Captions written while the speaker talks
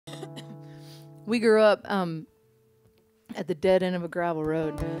We grew up at the dead end of a gravel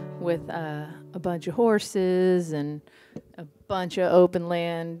road with a bunch of horses and a bunch of open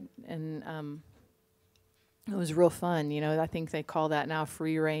land, and it was real fun. You know, I think they call that now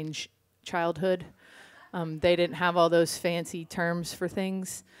free range childhood. They didn't have all those fancy terms for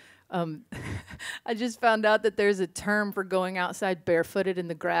things. I just found out that there's a term for going outside barefooted in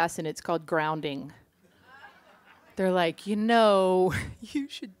the grass, and it's called grounding. They're like, you know, you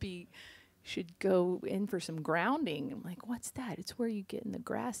should go in for some grounding. I'm like, what's that? It's where you get in the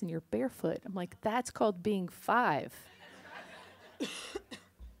grass and you're barefoot. I'm like, that's called being 5.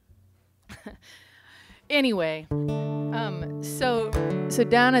 Anyway, so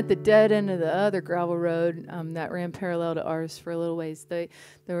down at the dead end of the other gravel road that ran parallel to ours for a little ways, there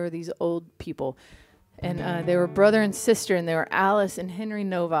were these old people, and they were brother and sister, and they were Alice and Henry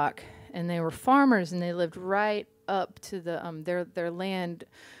Novak, and they were farmers, and they lived right up to the their land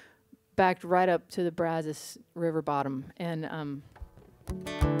backed right up to the Brazos River bottom, and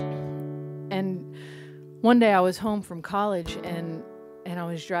one day I was home from college, and I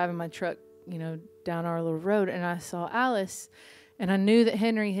was driving my truck, you know, down our little road, and I saw Alice, and I knew that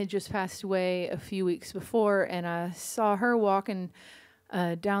Henry had just passed away a few weeks before, and I saw her walking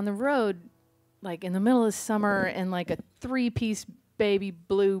down the road, like in the middle of summer, in like a 3-piece baby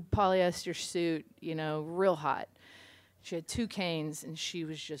blue polyester suit, you know, real hot. She had 2 canes, and she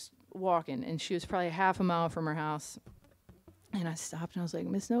was just walking, and she was probably half a mile from her house. And I stopped, and I was like,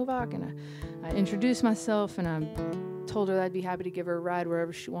 Miss Novak, and I introduced myself, and I told her that I'd be happy to give her a ride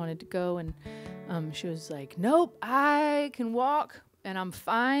wherever she wanted to go, and she was like, nope, I can walk, and I'm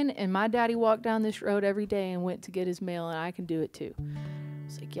fine, and my daddy walked down this road every day and went to get his mail, and I can do it too. I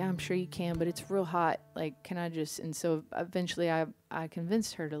was like, yeah, I'm sure you can, but it's real hot, like, can I just, and so eventually I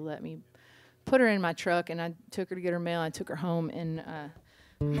convinced her to let me put her in my truck, and I took her to get her mail, I took her home, and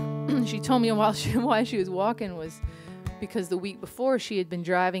she told me why she was walking was because the week before she had been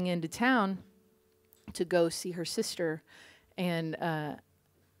driving into town to go see her sister, and the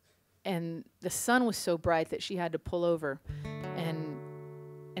sun was so bright that she had to pull over and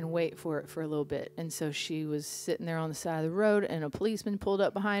wait for it for a little bit. And so she was sitting there on the side of the road, and a policeman pulled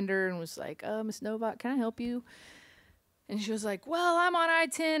up behind her and was like, Miss Novak, can I help you? And she was like, well, I'm on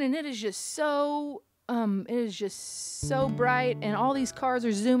I-10, and it is just so bright, and all these cars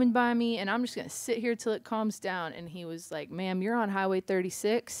are zooming by me, and I'm just going to sit here till it calms down. And he was like, ma'am, you're on Highway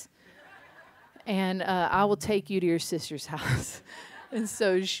 36, and I will take you to your sister's house. And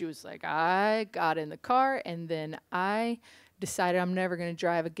so she was like, I got in the car, and then I decided I'm never going to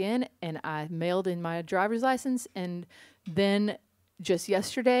drive again, and I mailed in my driver's license, and then just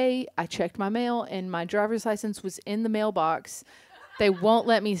yesterday I checked my mail, and my driver's license was in the mailbox. They won't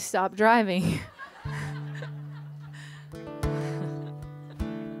let me stop driving.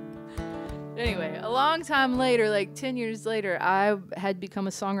 Anyway, a long time later, like 10 years later, I had become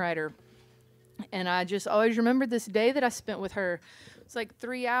a songwriter. And I just always remembered this day that I spent with her. It was like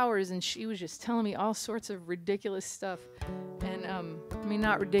 3 hours, and she was just telling me all sorts of ridiculous stuff. And, I mean,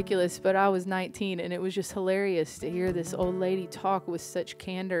 not ridiculous, but I was 19, and it was just hilarious to hear this old lady talk with such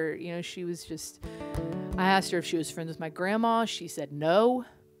candor. You know, she was just, I asked her if she was friends with my grandma. She said no.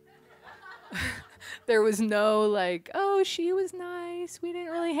 There was no, like, oh, she was nice, we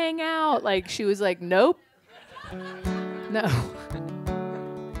didn't really hang out. Like, she was like, nope. No.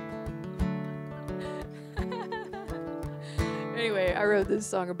 Anyway, I wrote this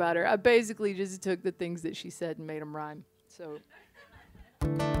song about her. I basically just took the things that she said and made them rhyme. So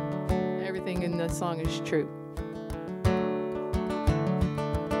everything in the song is true.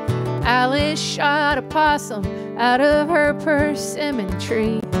 Alice shot a possum out of her persimmon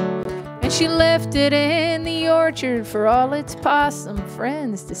tree, and she left it in the orchard for all its possum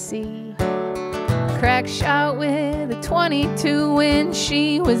friends to see. Crack shot with a 22 when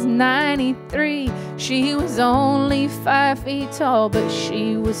she was 93. She was only 5 feet tall, but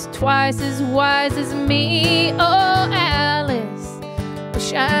she was twice as wise as me. Oh, Alice,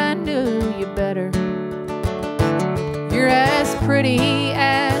 wish I knew you better. You're as pretty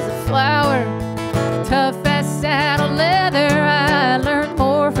as a flower, tough as saddle leather. I learned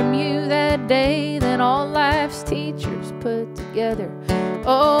more from you that day than all life's teachers put together.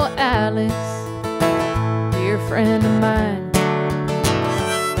 Oh, Alice, dear friend of mine.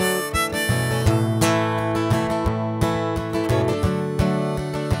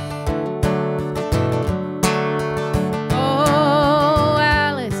 Oh,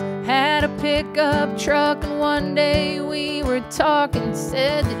 Alice had a pickup truck, and one day we were talking,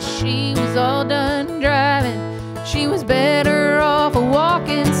 said that she was all done driving. She was better off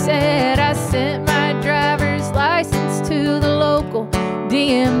a-walkin', said. I sent my driver's license to the local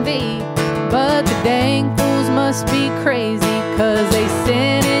DMV. But the dang fools must be crazy, 'cause they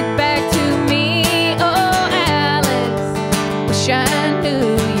sent it back to me. Oh, Alice, wish I knew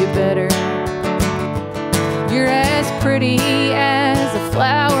you better. You're as pretty as a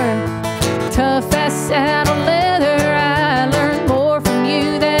flower, tough as saddle leather. I learned more from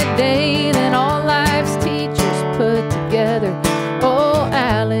you that day than all life's teachers put together. Oh,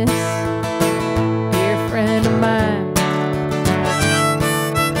 Alice, dear friend of mine.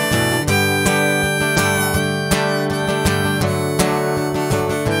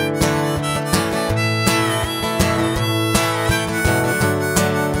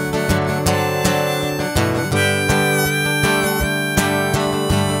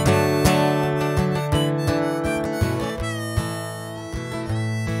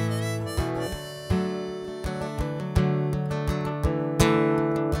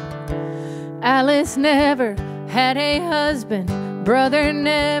 Alice never had a husband, brother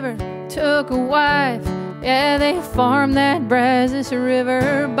never took a wife. Yeah, they farmed that Brazos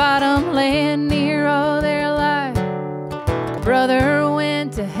River bottom land near all their life. Brother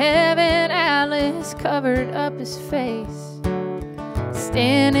went to heaven, Alice covered up his face,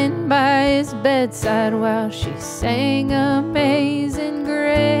 standing by his bedside while she sang Amazing Grace.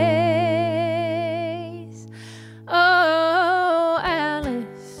 Oh,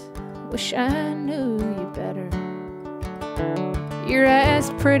 Alice, wish I knew you better. You're as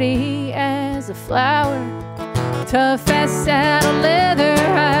pretty as a flower, tough as saddle leather.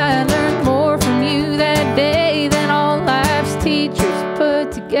 I learned more from you that day than all life's teachers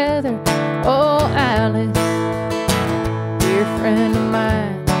put together. Oh, Alice, dear friend of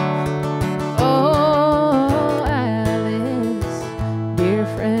mine. Oh, Alice, dear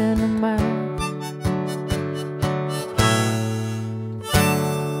friend of mine.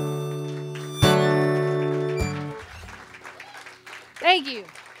 Thank you.